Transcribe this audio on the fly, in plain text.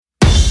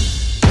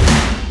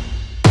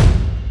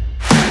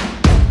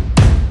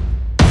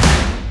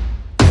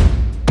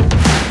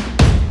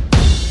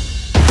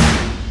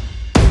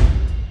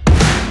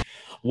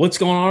What's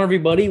going on,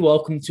 everybody?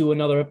 Welcome to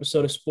another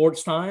episode of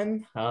Sports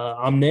Time.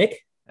 I'm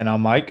Nick. And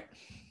I'm Mike.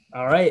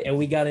 All right, and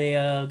we got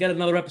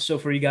another episode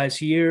for you guys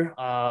here.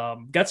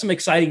 Got some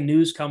exciting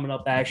news coming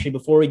up. Actually,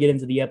 before we get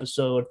into the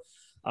episode,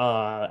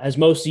 as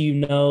most of you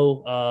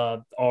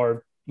know,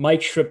 our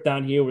Mike's trip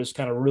down here was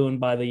kind of ruined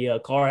by the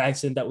car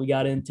accident that we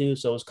got into,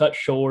 so it was cut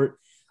short.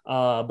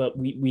 But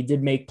we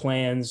did make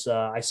plans.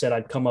 I said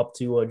I'd come up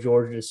to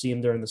Georgia to see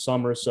him during the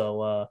summer,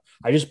 so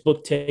I just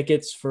booked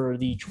tickets for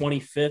the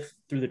 25th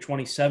through the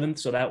 27th,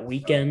 so that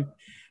weekend.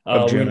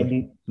 Of We're gonna June,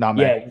 be not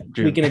May. Yeah,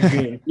 June. weekend of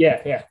June.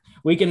 Yeah,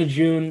 weekend of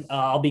June.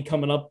 I'll be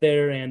coming up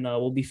there and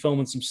we'll be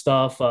filming some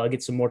stuff,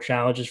 get some more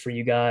challenges for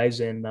you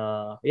guys, and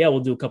yeah, we'll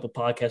do a couple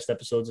podcast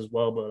episodes as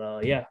well.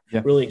 But yeah,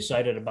 Yeah. really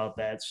excited about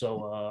that.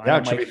 So Yeah,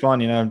 it should be fun.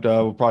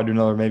 We'll probably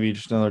do maybe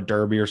just another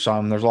derby or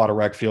something. There's a lot of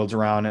rec fields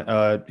around.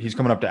 He's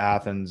coming up to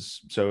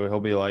Athens, so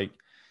he'll be like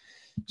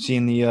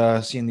seeing the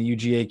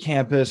UGA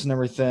campus and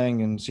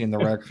everything, and seeing the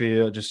rec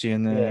field, just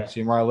seeing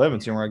where I live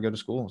and seeing where I go to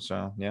school.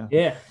 So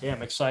yeah,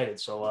 I'm excited.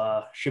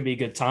 So should be a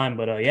good time.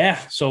 But yeah,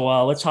 so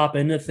let's hop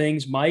into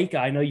things. Mike,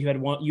 I know you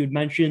had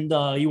mentioned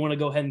you want to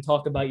go ahead and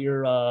talk about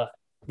your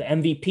the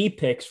MVP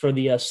picks for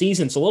the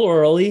season. It's a little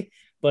early,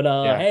 but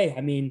Yeah. hey,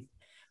 I mean,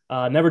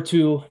 never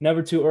too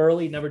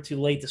early, never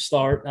too late to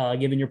start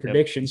giving your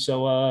predictions.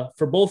 So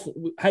for both,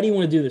 how do you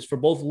want to do this? For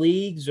both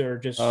leagues or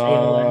just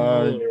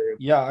ALNL?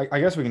 Yeah, I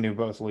guess we can do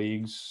both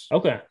leagues.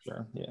 Okay.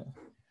 Sure. Yeah.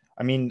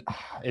 I mean,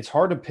 it's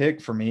hard to pick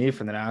for me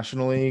for the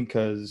National League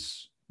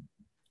because,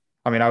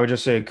 I mean, I would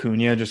just say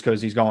Acuna just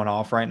because he's going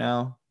off right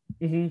now,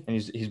 Mm-hmm.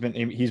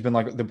 and he's been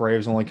like the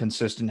Braves' only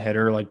consistent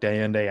hitter, like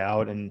day in day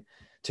out, and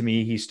to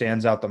me, he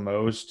stands out the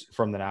most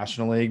from the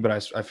National League.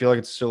 But I feel like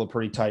it's still a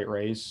pretty tight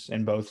race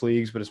in both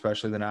leagues, but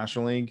especially the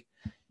National League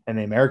and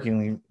the American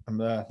League.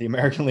 The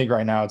American League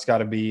right now, it's got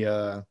to be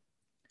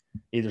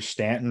either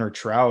Stanton or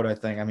Trout. I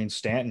think. I mean,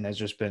 Stanton has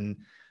just been.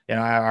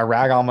 I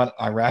rag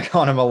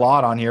on him a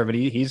lot on here, but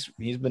he's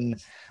been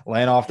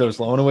laying off those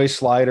blown away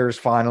sliders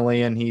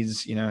finally, and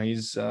he's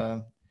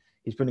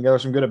putting together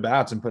some good at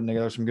bats and putting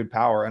together some good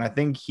power. And I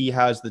think he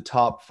has the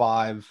top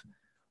 5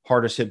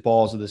 hardest hit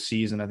balls of the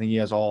season. I think he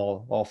has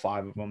all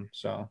 5 of them.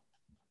 So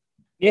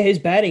Yeah, his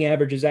batting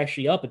average is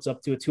actually up. It's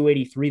up to a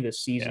 283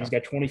 this season. yeah. He's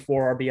got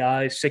 24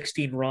 RBIs,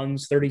 16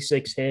 runs,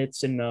 36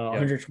 hits, and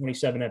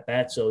 127 at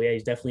bats. So yeah,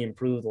 he's definitely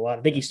improved a lot.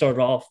 I think he started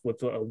off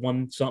with a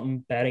one something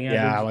batting average.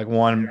 Yeah, like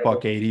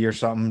 $1.80 or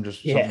something,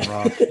 just something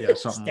rough. Yeah,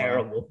 something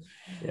terrible.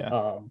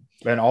 Yeah.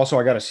 And also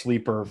I got a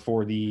sleeper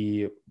for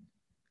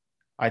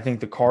I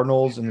think the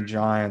Cardinals and the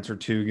Giants are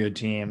 2 good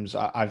teams.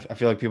 I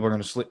feel like people are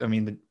going to sleep. I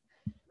mean,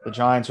 the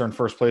Giants are in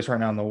first place right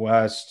now in the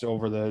West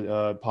over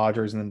the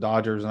Padres and the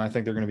Dodgers, and I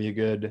think they're going to be a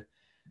good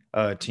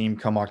team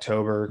come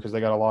October because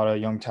they got a lot of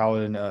young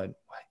talent.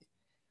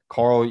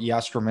 Carl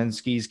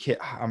Yastrzemski's kid,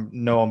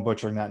 I'm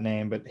butchering that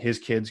name, but his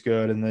kid's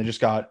good, and they just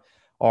got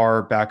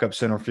our backup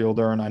center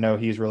fielder, and I know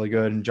he's really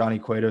good. And Johnny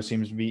Cueto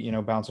seems to be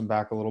bouncing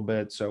back a little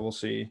bit, so we'll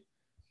see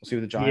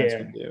what the Giants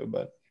can do,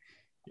 but.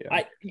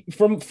 Yeah.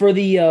 For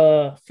the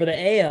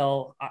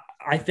AL,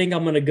 I think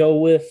I'm going to go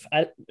with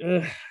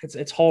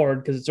it's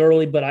hard because it's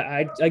early, but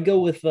I go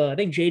with I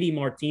think JD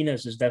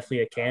Martinez is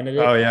definitely a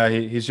candidate. Oh yeah,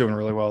 he's doing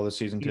really well this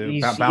season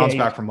too. Bounce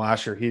back from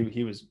last year.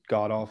 He was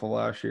god awful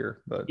last year,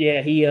 but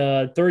yeah, he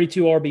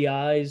 32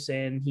 RBIs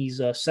and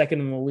he's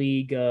second in the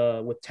league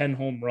with 10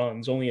 home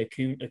runs. Only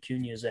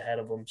Acuna is ahead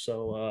of him.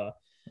 So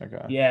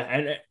okay. Yeah,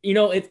 and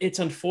it's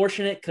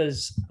unfortunate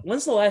because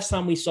when's the last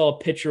time we saw a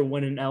pitcher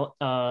win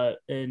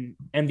an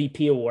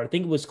MVP award? I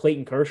think it was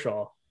Clayton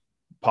Kershaw.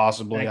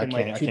 Possibly, back in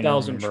like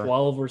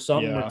 2012 or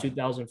something, or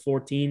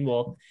 2014.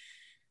 Well,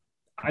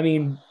 I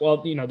mean,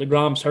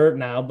 DeGrom's hurt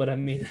now, but I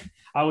mean,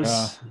 he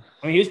was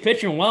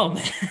pitching well,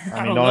 man.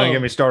 I mean, don't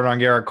get me started on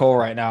Garrett Cole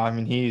right now. I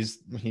mean, he's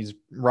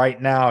right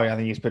now. I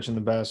think he's pitching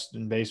the best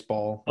in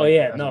baseball. Oh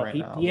yeah, no,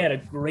 he had a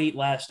great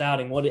last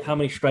outing. How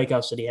many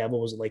strikeouts did he have?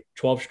 What was it, like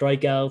 12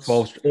 strikeouts?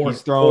 12.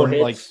 He's thrown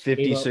like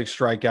 56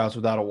 strikeouts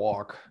without a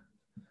walk.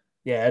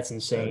 Yeah, that's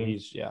insane.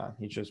 So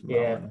he's just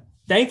mowing.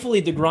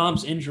 Thankfully,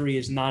 DeGrom's injury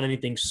is not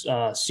anything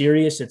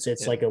serious.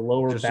 It's like a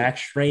lower back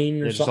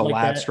strain or something like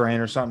that. Just a lat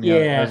strain or something.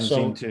 Yeah, it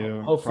doesn't seem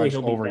to. Hopefully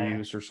he'll be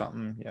overuse or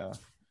something. Yeah.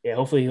 Yeah,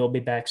 hopefully he'll be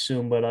back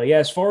soon. But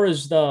as far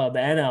as the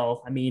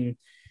NL, I mean,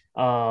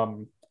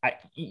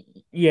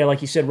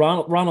 like you said,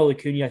 Ronald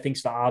Acuna, I think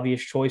is the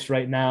obvious choice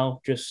right now,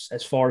 just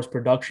as far as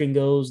production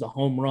goes, the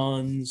home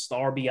runs, the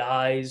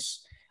RBIs,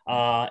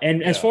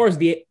 and as far as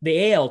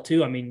the AL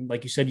too. I mean,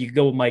 like you said, you could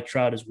go with Mike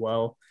Trout as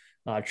well.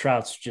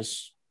 Trout's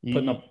just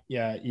putting up.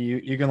 Yeah,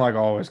 you can like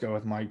always go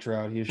with Mike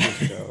Trout. He's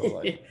just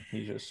so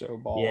he's just so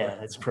baller.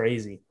 Yeah, it's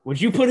crazy. Would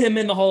you put him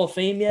in the Hall of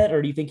Fame yet,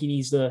 or do you think he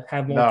needs to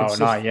have more? No,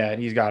 not yet.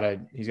 He's got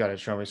to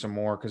show me some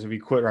more because if he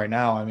quit right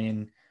now, I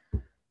mean,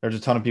 there's a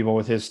ton of people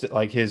with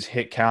his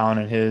hit count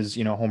and his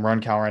home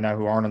run count right now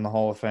who aren't in the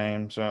Hall of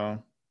Fame.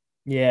 So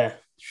yeah,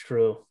 it's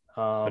true.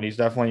 But he's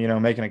definitely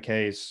making a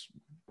case.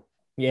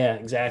 Yeah,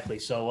 exactly.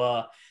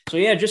 So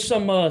yeah, just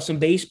some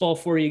baseball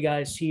for you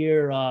guys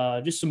here.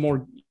 Just some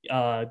more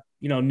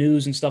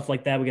news and stuff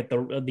like that. We got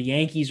the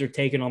Yankees are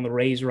taking on the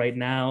Rays right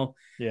now.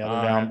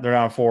 Yeah, they're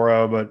down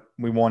 4-0, but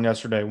we won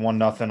yesterday,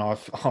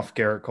 1-0 off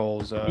Garrett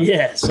Cole's.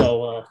 Yeah,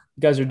 so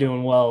you guys are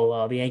doing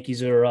well. The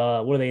Yankees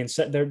are what are they in?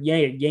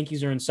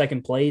 Yankees are in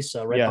second place,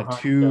 right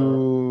behind.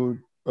 Two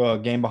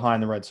game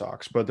behind the Red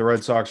Sox, but the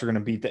Red Sox are going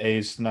to beat the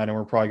A's tonight, and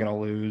we're probably going to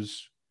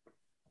lose.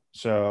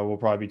 So we'll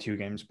probably be 2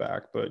 games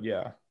back. But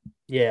yeah.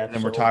 And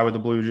then we're tied with the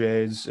Blue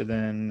Jays, and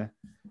then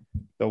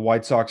the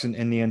White Sox and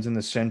Indians in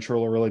the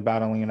Central are really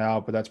battling it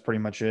out, but that's pretty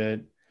much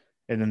it.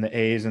 And then the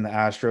A's and the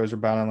Astros are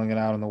battling it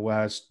out in the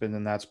West, and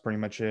then that's pretty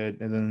much it.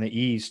 And then in the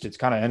East, it's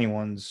kind of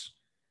anyone's,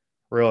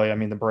 really. I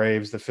mean, the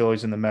Braves, the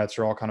Phillies, and the Mets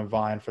are all kind of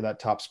vying for that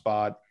top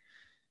spot.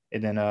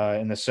 And then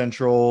in the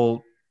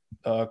Central,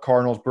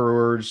 Cardinals,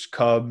 Brewers,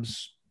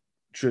 Cubs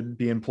should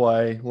be in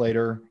play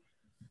later,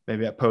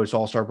 maybe at post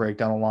All-Star break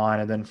down the line.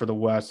 And then for the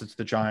West, it's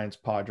the Giants,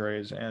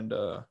 Padres, and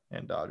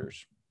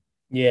Dodgers.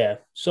 Yeah.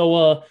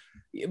 So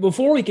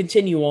before we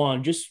continue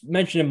on, just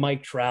mentioning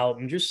Mike Trout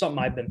and just something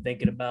I've been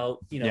thinking about,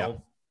 he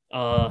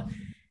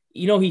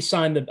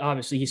signed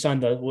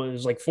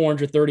was like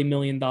 $430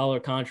 million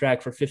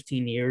contract for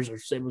 15 years, or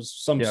it was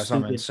something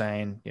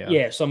insane.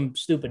 Some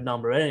stupid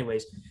number.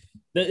 Anyways,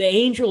 the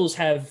Angels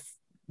have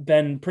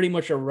been pretty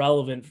much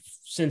irrelevant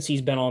since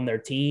he's been on their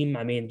team.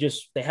 I mean,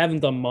 they haven't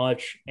done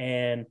much.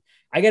 And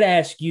I got to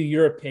ask you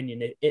your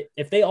opinion.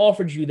 If they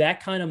offered you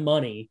that kind of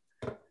money,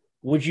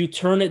 would you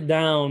turn it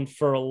down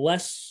for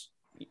less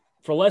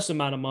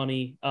amount of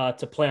money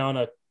to play on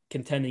a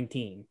contending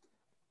team?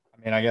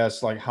 I mean, I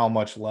guess like how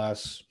much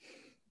less?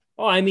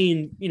 Oh, I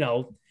mean,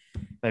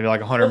 maybe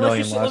like $100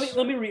 million less.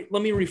 Let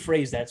me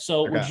rephrase that.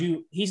 So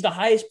okay. He's the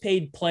highest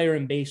paid player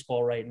in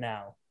baseball right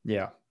now.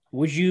 Yeah.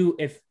 Would you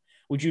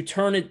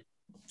turn it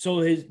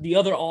so the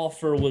other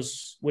offer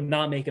would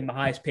not make him the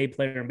highest paid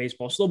player in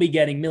baseball, still be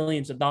getting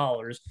millions of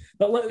dollars.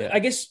 But I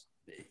guess,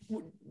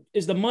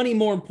 is the money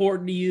more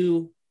important to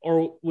you,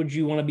 or would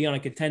you want to be on a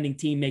contending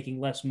team making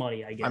less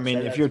money? I guess. I mean,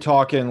 if you're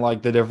talking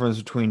like the difference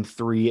between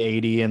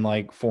 380 and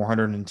like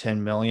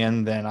 410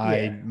 million, then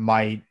I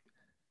might,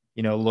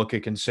 look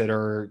at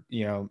consider,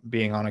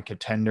 being on a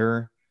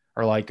contender,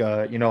 or like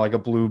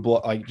a blue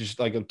blood, like just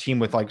like a team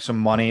with like some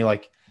money,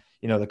 like,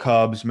 the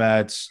Cubs,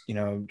 Mets,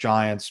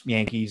 Giants,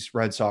 Yankees,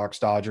 Red Sox,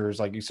 Dodgers,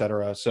 like et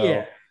cetera.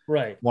 So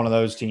one of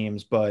those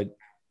teams. But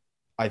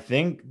I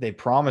think they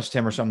promised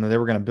him or something that they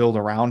were going to build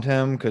around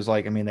him, because,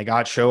 like, I mean, they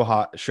got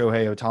Shohei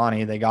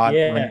Ohtani, they got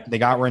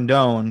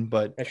Rendon,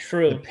 but that's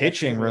true. The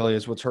pitching really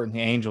is what's hurting the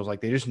Angels.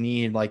 Like, they just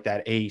need like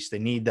that ace. They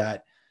need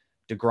that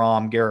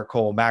DeGrom, Garrett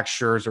Cole, Max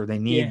Scherzer. They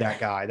need that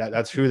guy.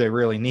 That's who they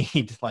really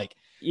need. Like,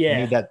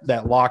 they need that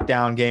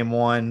lockdown game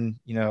one,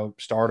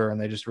 starter,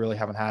 and they just really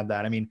haven't had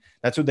that. I mean,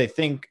 that's what they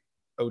think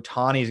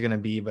Ohtani is going to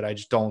be, but I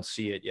just don't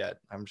see it yet.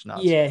 I'm just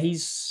not. Yeah,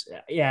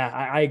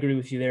 I agree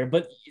with you there.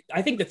 But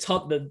I think a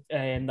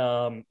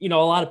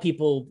lot of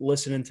people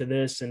listening to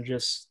this, and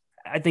just,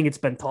 I think it's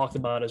been talked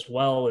about as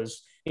well,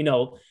 as,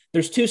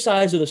 there's two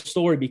sides of the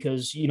story,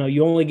 because,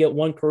 you only get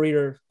one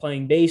career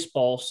playing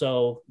baseball.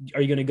 So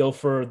are you going to go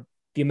for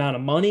the amount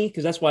of money?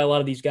 Because that's why a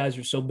lot of these guys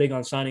are so big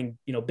on signing,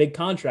 big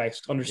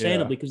contracts,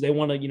 understandably, because they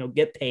want to,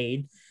 get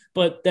paid.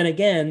 But then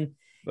again,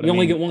 you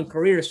only get one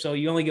career, so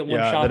you only get one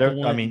shot to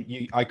win. I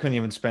mean, I couldn't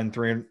even spend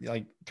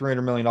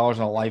 $300 million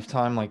in a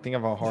lifetime. Like, think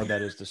of how hard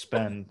that is to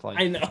spend. Like,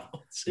 I know.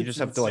 You just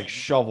have to like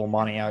shovel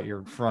money out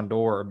your front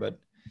door. But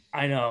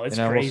I know it's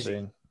crazy.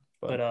 We'll see.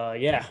 But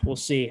we'll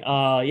see.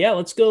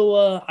 Let's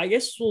go. I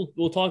guess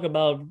we'll talk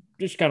about,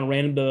 just kind of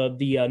random.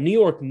 The New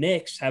York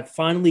Knicks have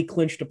finally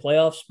clinched a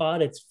playoff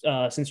spot. It's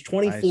since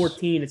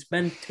 2014. Nice. It's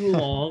been too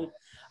long.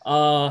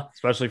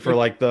 Especially for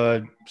like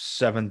the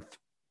 7th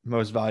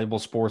most valuable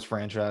sports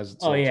franchise.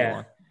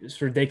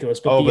 It's ridiculous.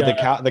 But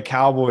the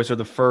Cowboys are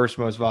the first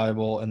most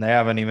valuable, and they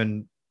haven't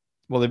even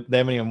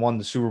won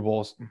the Super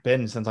Bowl. It's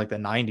been since like the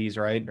 90s,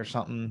 right, or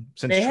something.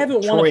 Since they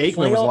haven't won Troy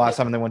Aikman was the last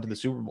time they went to the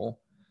Super Bowl.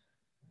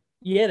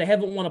 Yeah, they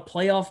haven't won a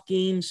playoff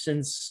game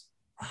since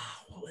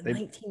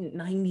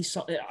 1990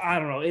 something. I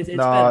don't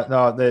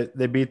know.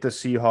 They beat the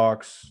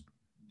Seahawks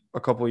a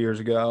couple years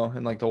ago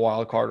in like the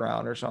wild card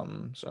round or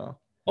something. So.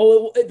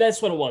 Oh,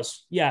 that's what it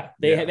was. Yeah,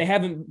 they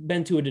haven't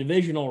been to a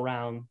divisional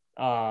round.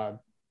 Or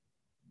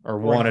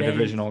won a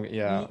divisional.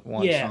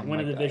 Won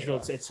a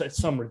divisional. It's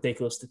some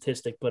ridiculous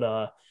statistic,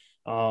 but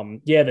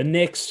the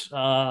Knicks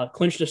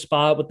clinched a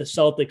spot with the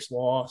Celtics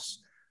loss.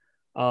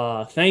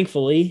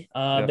 Thankfully,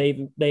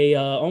 they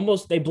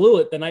blew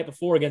it the night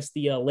before against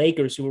the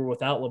Lakers, who were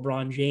without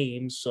LeBron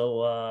James.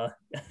 So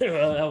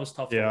that was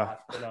tough. Yeah.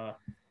 To watch,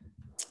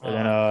 but, and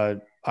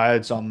then I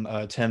had some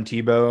Tim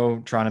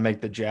Tebow trying to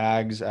make the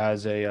Jags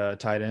as a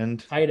tight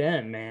end. Tight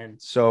end, man.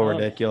 So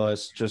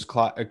ridiculous. Just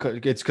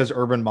it's because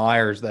Urban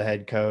Meyer's the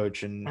head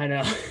coach, and I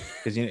know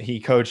because he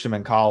coached him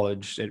in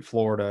college at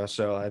Florida.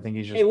 So I think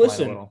he's just. Hey,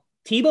 listen,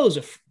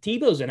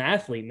 Tebow's an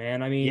athlete,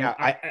 man. I mean,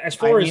 I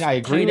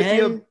agree with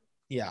you.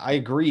 Yeah, I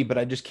agree, but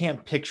I just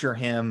can't picture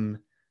him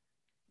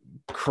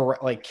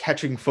like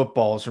catching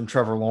footballs from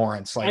Trevor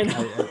Lawrence.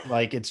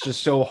 Like it's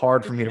just so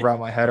hard for me to wrap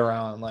my head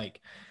around.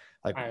 Like,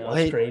 Like I know,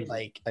 it's what? crazy.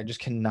 Like I just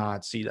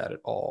cannot see that at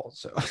all.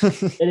 So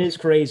It is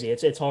crazy.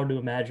 It's hard to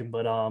imagine,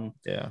 but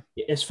yeah.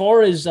 as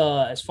far as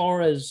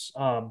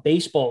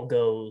baseball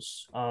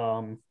goes,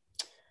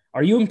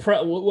 are you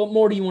impressed? What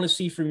more do you want to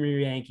see from your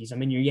Yankees? I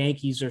mean, your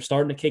Yankees are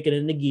starting to kick it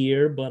into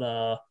gear,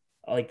 but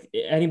like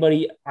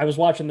anybody, I was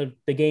watching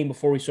the game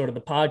before we started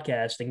the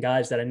podcast, and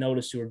guys that I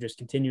noticed who are just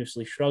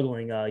continuously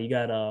struggling. You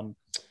got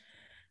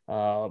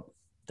the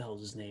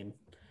hell's his name?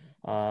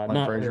 Like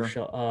Not Frazier.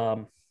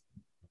 Herschel.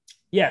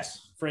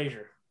 Yes,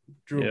 Frazier.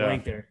 Drew a Yeah.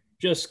 blank there.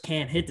 Just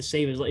can't hit to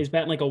save his. He's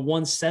batting like a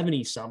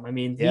 170 something. I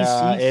mean,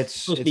 Yeah, he's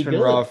supposed to it's be been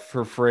good. rough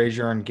for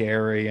Frazier and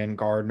Gary and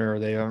Gardner.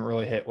 They haven't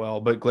really hit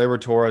well, but Gleyber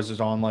Torres is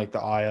on like the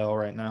IL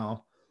right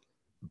now.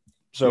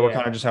 So we're Yeah,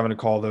 kind of just having to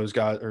call those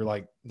guys, or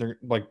like they're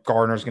like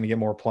Gardner's going to get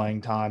more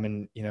playing time,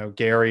 and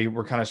Gary,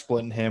 we're kind of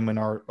splitting him and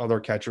our other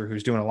catcher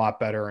who's doing a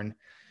lot better, and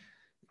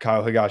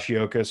Kyle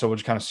Higashioka. So we'll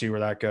just kind of see where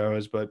that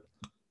goes, but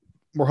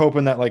we're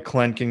hoping that like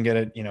Clint can get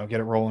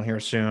it rolling here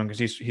soon because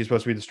he's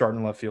supposed to be the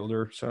starting left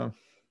fielder. So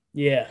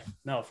yeah,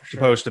 no, for sure.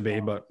 supposed to be,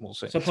 but we'll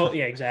see.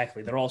 Yeah,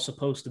 exactly. They're all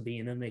supposed to be,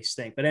 and then they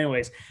stink. But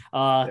anyways,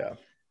 Yeah.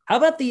 how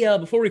about the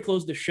before we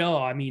close the show?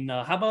 I mean,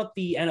 how about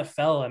the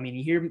NFL? I mean,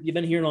 you've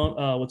been hearing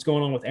on what's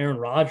going on with Aaron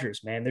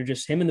Rodgers, man. They're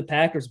just him and the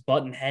Packers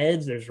butting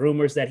heads. There's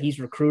rumors that he's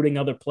recruiting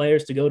other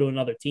players to go to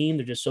another team.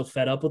 They're just so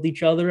fed up with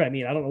each other. I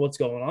mean, I don't know what's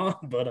going on,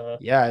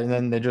 but Yeah, and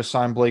then they just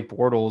signed Blake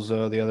Bortles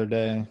the other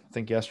day, I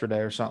think yesterday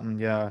or something.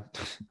 Yeah,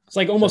 it's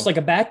like almost like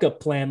a backup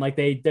plan. Like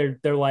they're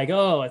like,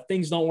 oh, if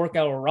things don't work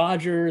out with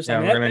Rodgers, yeah, I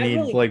mean, we're gonna that need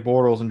really, Blake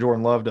Bortles and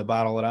Jordan Love to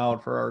battle it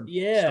out for our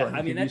yeah. starting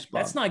I mean, QB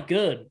spot. that's not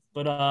good.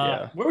 But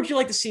Yeah. where would you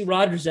like to see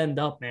Rodgers end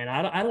up, man?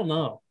 I don't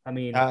know. I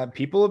mean,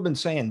 People have been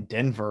saying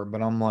Denver,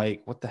 but I'm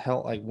like, what the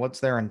hell? Like,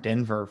 what's there in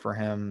Denver for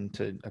him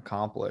to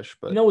accomplish?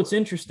 But what's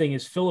interesting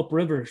is Philip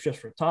Rivers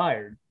just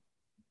retired.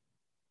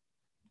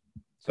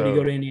 So you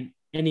go to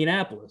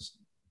Indianapolis.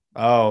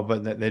 Oh,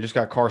 but they just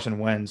got Carson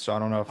Wentz, so I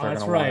don't know if they're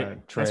That's going to right.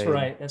 want to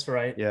trade. That's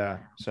right. Yeah,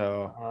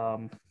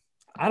 so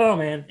I don't know,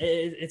 man.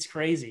 It's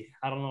crazy.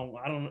 I don't know.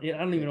 I don't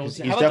even know. he's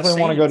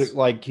definitely want to go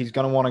to he's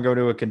going to want to go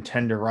to a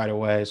contender right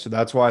away. So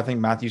that's why I think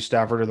Matthew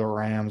Stafford of the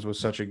Rams was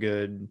such a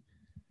good.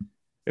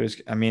 It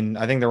was. I mean,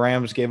 I think the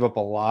Rams gave up a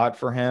lot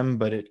for him,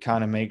 but it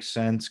kind of makes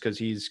sense because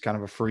he's kind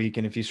of a freak,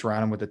 and if you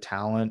surround him with the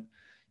talent,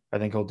 I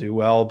think he'll do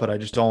well. But I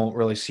just don't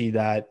really see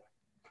that.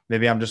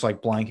 Maybe I'm just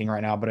like blanking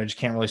right now, but I just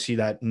can't really see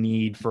that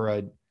need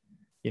for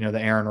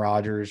the Aaron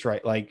Rodgers,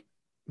 right? Like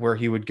where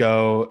he would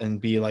go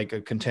and be like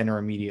a contender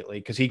immediately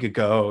because he could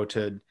go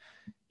to,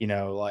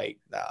 the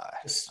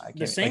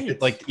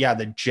Saints, like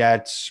the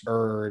Jets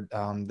or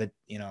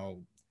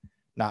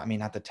not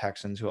the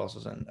Texans. Who else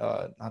is in?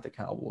 Not the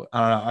Cowboys.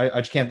 I don't know.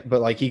 I just can't. But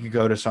like he could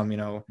go to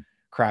some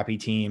crappy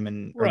team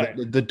and or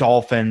right. the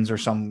Dolphins or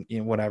some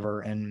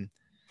whatever and.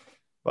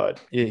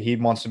 But he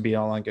wants to be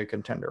on like a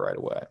contender right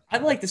away.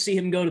 I'd like to see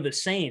him go to the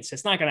Saints.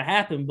 It's not going to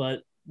happen, but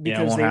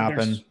because it won't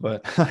happen.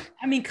 But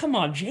I mean, come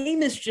on,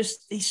 Jameis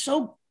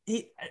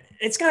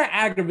it's got to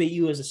aggravate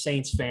you as a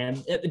Saints fan.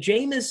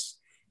 Jameis,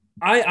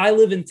 I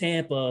live in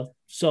Tampa,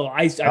 so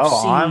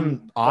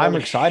I'm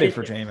excited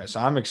for Jameis.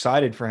 I'm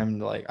excited for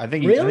him. I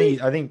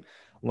think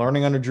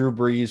learning under Drew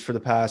Brees for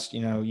the past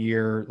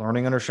year,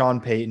 learning under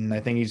Sean Payton. I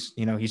think he's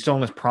still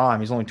in his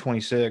prime. He's only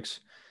 26.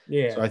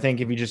 Yeah. So I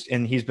think if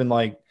he's been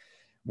like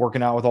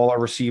working out with all our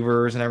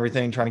receivers and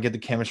everything, trying to get the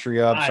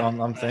chemistry up. So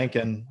I'm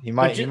thinking he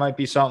might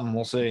be something.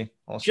 We'll see.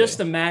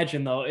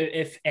 Imagine though,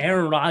 if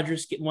Aaron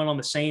Rodgers went on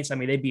the Saints, I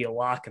mean, they'd be a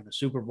lock in the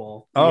Super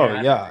Bowl. Oh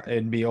yeah,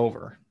 it'd be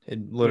over.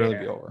 It'd literally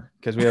be over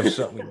because we have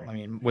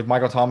with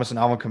Michael Thomas and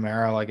Alvin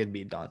Kamara, it'd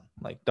be done,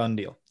 done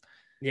deal.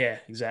 Yeah,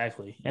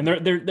 exactly. And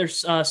their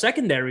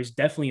secondaries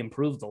definitely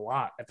improved a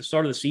lot. At the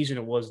start of the season,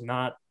 it was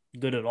not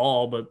good at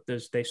all, but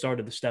they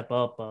started to step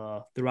up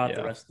throughout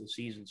the rest of the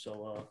season.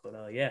 So,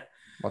 yeah.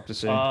 Love to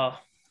see.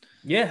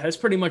 Yeah, that's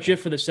pretty much it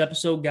for this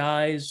episode,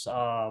 guys.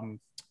 We're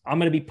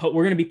gonna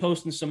be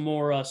posting some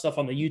more stuff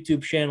on the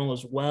YouTube channel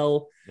as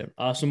well.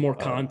 Yep. Some more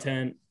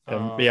content.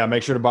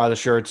 Make sure to buy the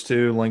shirts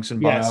too. Links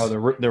in bio. Yes.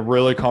 They're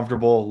really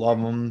comfortable.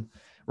 Love them.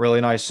 Really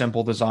nice,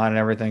 simple design and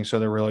everything. So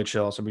they're really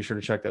chill. So be sure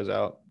to check those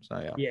out.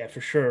 So yeah, for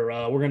sure.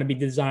 We're gonna be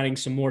designing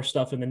some more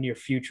stuff in the near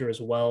future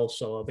as well.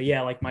 So, but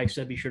yeah, like Mike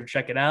said, be sure to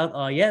check it out.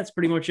 That's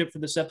pretty much it for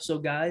this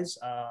episode, guys.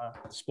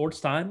 Sports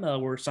time.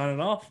 We're signing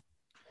off.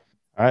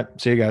 All right.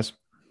 See you guys.